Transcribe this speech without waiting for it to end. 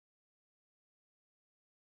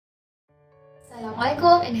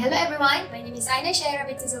Assalamualaikum and hello everyone. My name is Aainaa Shahirah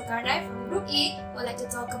binti Zulkarnain from Group A. We'd like to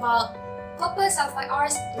talk about Copper Sulphide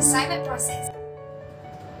Ores, the CYMET process.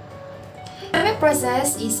 CYMET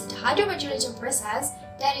process is the hydrometallurgy process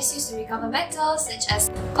that is used to recover metals such as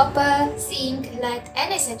copper, zinc, lead, and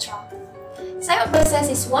etc. CYMET process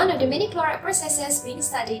is one of the many chloride processes being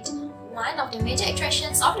studied. One of the major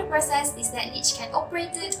attractions of the process is that leach can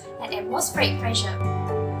operate at atmospheric pressure.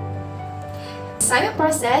 CYMET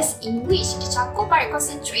process, in which the charcoal pyrite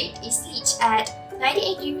concentrate is leached at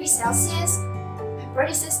 98 degrees Celsius and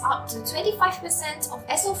produces up to 25% of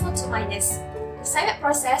SO42-. The CYMET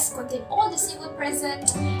process contains all the silver present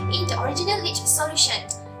in the original leach solution,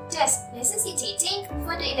 thus necessitating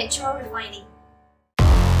further electro refining.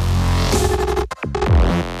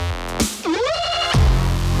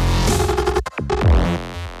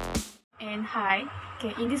 And hi,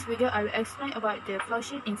 in this video I will explain about the flow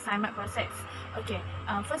sheet in CYMET process.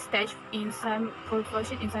 First stage in flow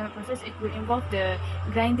sheet in CYMET process, it will involve the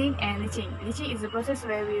grinding and leaching. Leaching is the process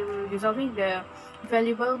where we will dissolving the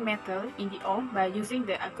valuable metal in the ore by using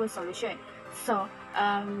the aqueous solution. So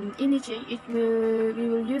in leaching, we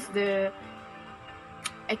will use the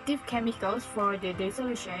active chemicals for the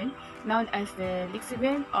dissolution known as the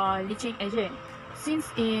lixiviant or leaching agent. Since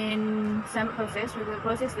in CYMET process we will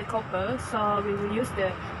process the copper, so we will use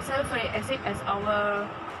the sulfuric acid as our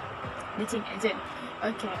leaching agent.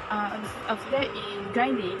 After that, in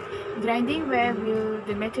grinding where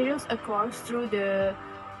the materials occur through the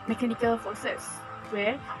mechanical process,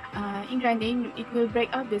 where in grinding it will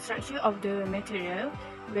break up the structure of the material,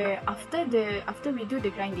 where after we do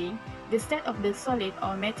the grinding, the state of the solid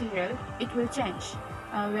or material, it will change,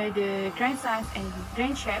 where the grain size and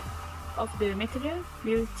grain shape of the material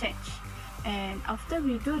will change. And after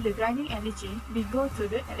we do the grinding and leaching, we go to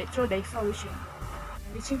the electrodissolution.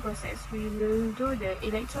 Leaching process, we will do the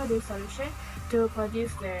electrodissolution to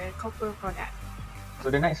produce the copper product.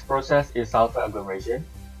 So the next process is sulfur agglomeration.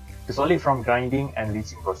 The solid from grinding and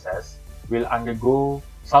leaching process will undergo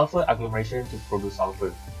sulfur agglomeration to produce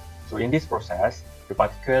sulfur. So in this process, the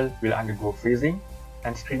particle will undergo freezing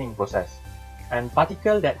and screening process. And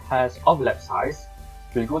particle that has overlap size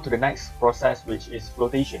will go to the next process, which is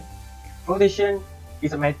flotation. Flotation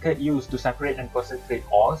is a method used to separate and concentrate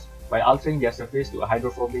ores by altering their surface to a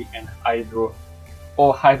hydrophobic and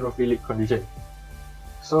hydrophilic condition.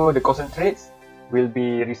 So the concentrates will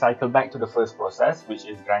be recycled back to the first process, which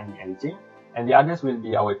is grinding and leaching, and the others will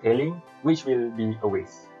be our tailing, which will be a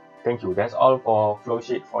waste. Thank you. That's all for flow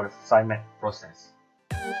sheet for the CYMET process.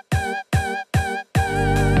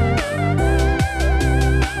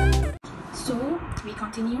 We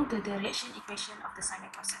continue to the reaction equation of the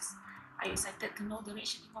CYMET process. Are you excited to know the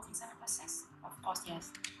reaction involved in CYMET process? Of course,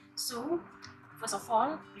 yes. So, first of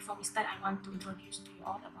all, before we start, I want to introduce to you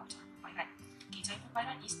all about charcoal pyrite. Charcoal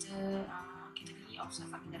pyrite is the category of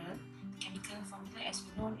sulfide mineral. The chemical formula as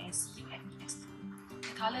we known as CuMeS.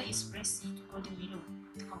 The color is brassy to golden yellow.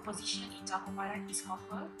 The composition in charcoal pyrite is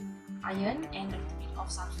copper, iron, and a little bit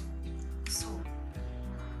of sulfur. So,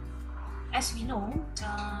 as we know,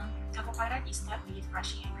 charcoal pyrite is start with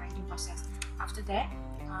crushing and grinding process. After that,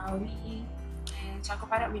 charcoal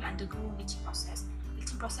pyrite will undergo leaching process.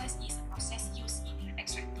 Leaching process is a process used in an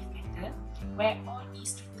extractive method where ore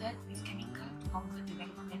is treated with chemical to convert the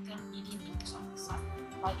valuable metal needed into sulfur salt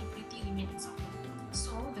while impurity remaining sulfur.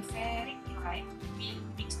 So the ferric chloride will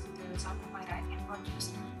mix to the charcoal pyrite and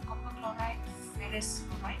produce copper chloride, ferrous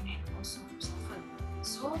chloride, and also sulfur.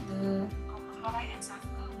 So the copper chloride and sulfur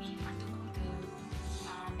will undergo the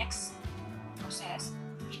next process,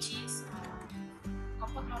 which is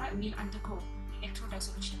copper chloride will undergo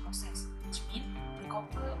electrodissolution process, which means the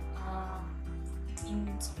copper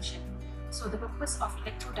in solution. So the purpose of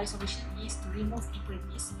electrodissolution is to remove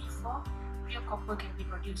impurities before pure copper can be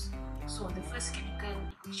produced. So the first chemical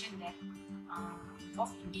equation that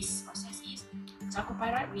involved in this process is charcoal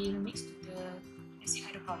pyrite will mix to the acid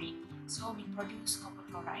hydrochloric. So we produce copper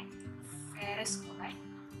chloride, ferrous chloride,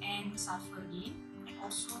 and sulfur again, and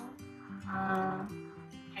also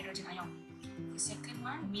hydrogen ion. The second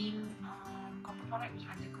one will copper chloride will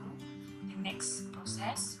undergo the next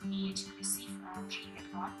process, which receive 3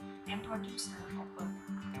 electrons and produce copper.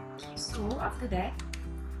 So after that,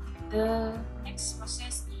 the next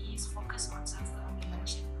process is focused on sulfur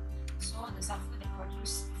agglomeration. So the sulfur that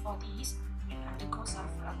produced before this will undergo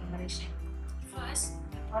sulfur agglomeration. First,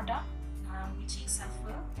 the product, which is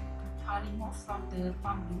sulfur, are removed from the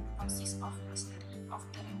palm loop, consists of a slurry of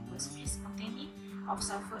the aqueous phase containing of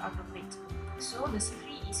sulfur agglomerate. So the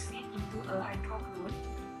slurry is fed into a hydrochloride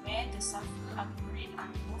where the sulfur agglomerate are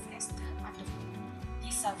removed as the underflow.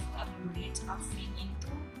 These sulfur agglomerates are fed into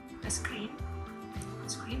a screen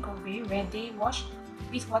screen or way where they wash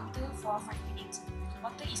with water for 5 minutes.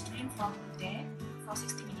 Water is drained from there for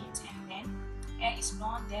 60 minutes and then air is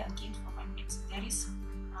blown there again for 5 minutes. There is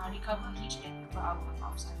recover each and per hour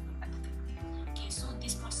of sulfur particle. Okay, so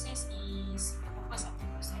this process is, the purpose of the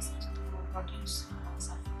process is to produce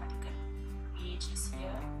sulfur particle, which is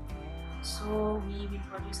here. So we will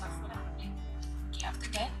produce sulfur. Okay, after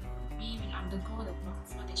that we will undergo the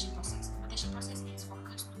flotation process. Flotation process is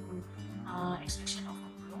focused to extraction of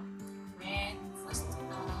copper, where first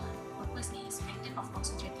purpose is method of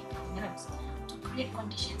concentrating minerals to create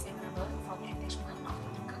conditions favorable for the attachment of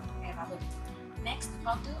particle to air bubble. Next, the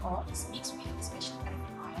powder ore is mixed with a special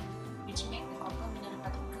paraffin oil, which make the copper mineral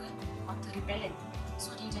particle water repellent.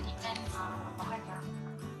 So dia jadikan bahan yang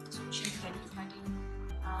solution tadi kepada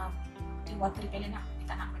the water repellent lah, dia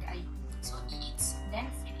tak nak pada air. So it's then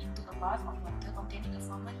filled into a bath of water containing a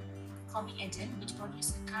foaming agent which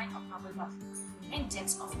produces a kind of bubble bath. When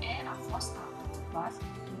jets of air are forced out of the bath,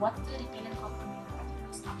 the water repellent copper mineral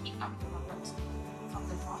particles are picked up the bubbles from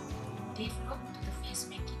the foam. They float to the face,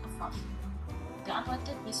 making a froth. The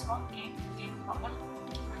unwatered waste rock and then bubble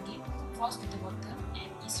again falls to the water and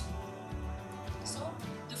is removed. So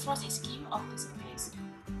the froth is skimmed off the surface,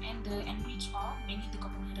 and the enriched ore, mainly the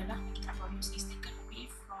copper mineral yang kita produce, is taken away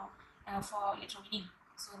from for electrowinning.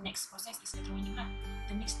 So next process is electrowinning lah.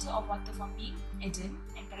 The mixture of water foaming agent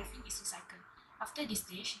and paraffin is recycled. After this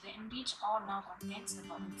stage, the enriched ore now contains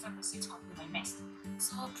about 95% copper by mass.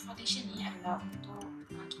 So flotation ni adalah untuk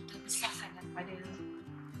kita pisahkan daripada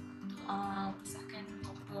pisahkan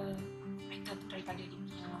copper metal tu daripada dia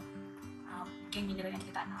punya geng mineral yang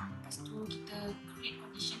kita tak nak. Lepas tu kita create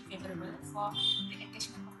condition favorable for the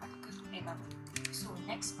attachment of particle to air bubble. So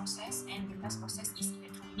next process and the last process is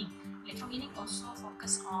electrowinning. Electrowinning also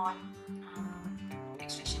focus on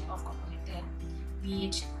extraction of copper metal,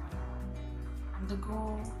 which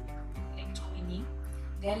undergo electrowinning.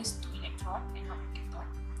 There is 2 electrode and 1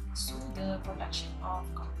 cathode. So the production of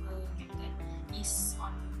copper metal is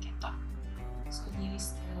on cathode. So here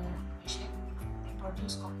is the equation. They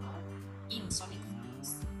produce copper in solid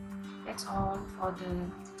phase. That's all for the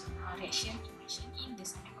reaction equation in the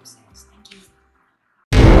CYMET process. Thank you.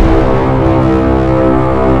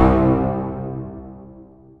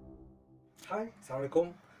 Hi,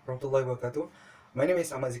 Assalamualaikum warahmatullahi wabarakatuh. My name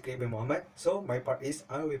is Ahmad Zikree bin Mohamed. So my part is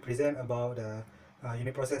I will present about the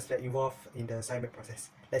unit process that involved in the CYMET process.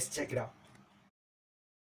 Let's check it out.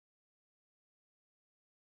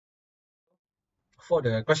 For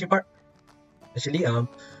the crushing part, actually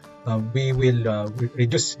we will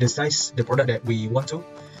reduce the size the product that we want to.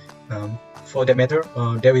 For that matter,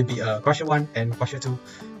 there will be a crusher 1 and crusher 2.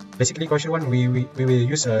 Basically, crusher 1 we will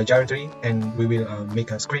use a gyratory and we will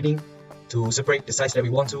make a screening to separate the size that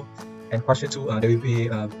we want to, and crusher 2 there will be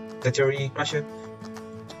a tertiary crusher.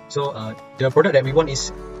 So the product that we want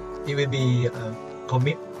is it will be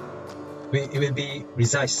it will be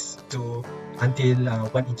resized to until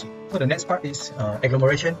 1 inch. So the next part is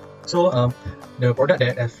agglomeration. So the product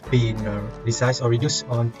that have been resized or reduced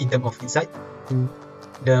in terms of inside,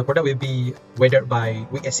 the product will be weathered by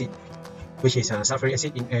weak acid, which is sulfuric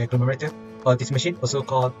acid in agglomerator, or this machine also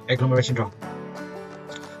called agglomeration drum.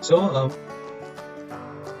 So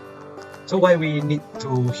so why we need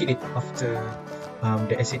to heat it after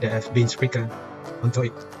the acid that has been sprinkled onto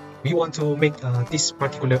it? We want to make this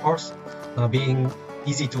particular ores being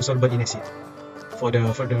easy to soluble in acid for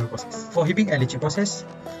the further process. For heaping and leaching process,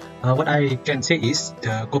 what I can say is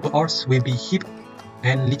the copper ores will be heaped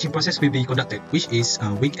and leaching process will be conducted, which is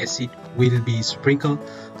weak acid will be sprinkled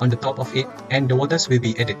on the top of it and the waters will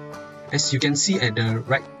be added. As you can see at the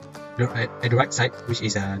right side, which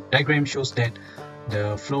is a diagram, shows that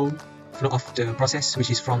the flow of the process, which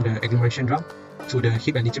is from the agglomeration drum to the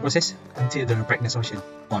heap and leaching process until the pregnant solution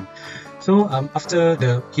on. So after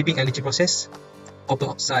the heaping and leaching process, copper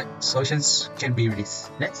oxide solutions can be released.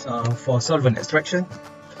 Next, for solvent extraction,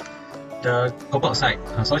 the copper oxide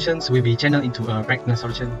solutions will be channeled into a pregnant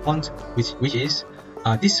solution pond, which is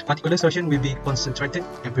this particular solution will be concentrated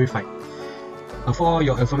and purified. For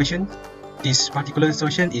your information, this particular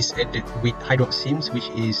solution is added with hydroximes, which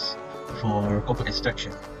is for copper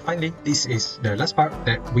extraction. Finally, this is the last part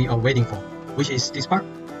that we are waiting for, which is this part.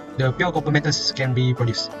 The pure copper metals can be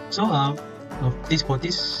produced. So this part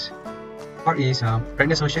is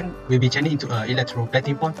pregnant solution will be channeled into a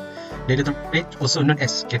electroplating pond. The electroplate, also known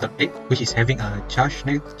as cathode plate, which is having a charged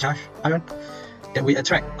ion that will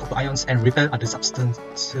attract copper ions and repel other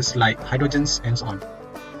substances like hydrogens and so on.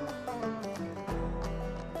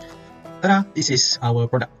 Ta-da! This is our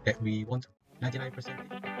product that we want. 99%.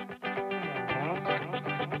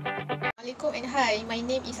 Assalamualaikum and hi, my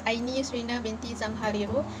name is Aini Yusriena binti Zam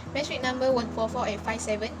Hariro, metric number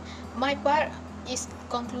 144857. My part is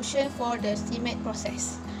conclusion for the CYMET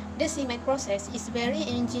process. The CYMET process is very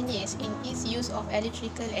ingenious in its use of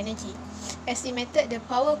electrical energy. Estimated the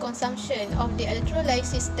power consumption of the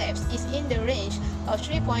electrolysis steps is in the range of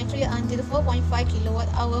 3.3 until 4.5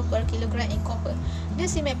 kWh per kilogram in copper. The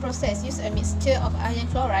CYMET process uses a mixture of iron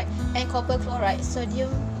chloride and copper chloride,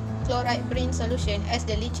 sodium chloride brine solution as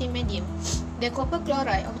the leaching medium. The copper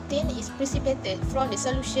chloride obtained is precipitated from the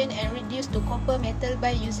solution and reduced to copper metal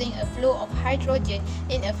by using a flow of hydrogen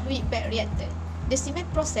in a fluid bed reactor. The CYMET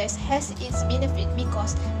process has its benefit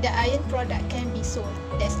because the iron product can be sold.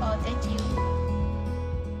 That's all. Thank you.